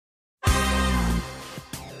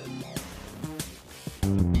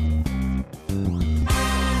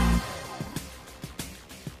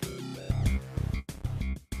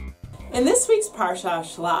In this week's Parshat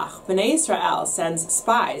Shelach, Bnei Israel sends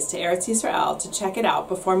spies to Eretz Yisrael to check it out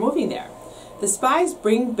before moving there. The spies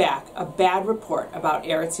bring back a bad report about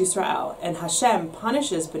Eretz Yisrael, and Hashem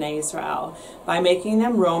punishes Bnei Israel by making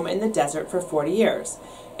them roam in the desert for 40 years.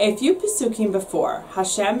 A few Pasukim before,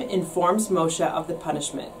 Hashem informs Moshe of the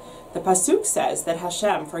punishment. The Pasuk says that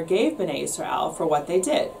Hashem forgave Bnei Israel for what they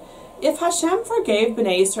did. If Hashem forgave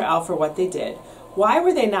Bnei Israel for what they did, why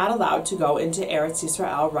were they not allowed to go into Eretz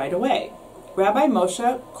Yisrael right away? Rabbi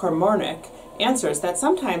Moshe Kormornik answers that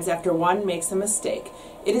sometimes after one makes a mistake,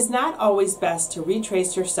 it is not always best to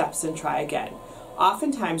retrace your steps and try again.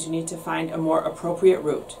 Oftentimes you need to find a more appropriate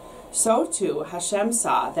route. So too, Hashem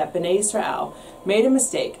saw that Bnei Israel made a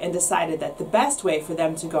mistake and decided that the best way for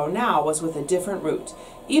them to go now was with a different route,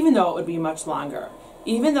 even though it would be much longer.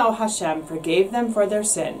 Even though Hashem forgave them for their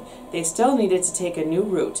sin, they still needed to take a new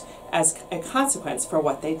route as a consequence for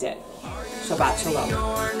what they did. Shabbat Shalom.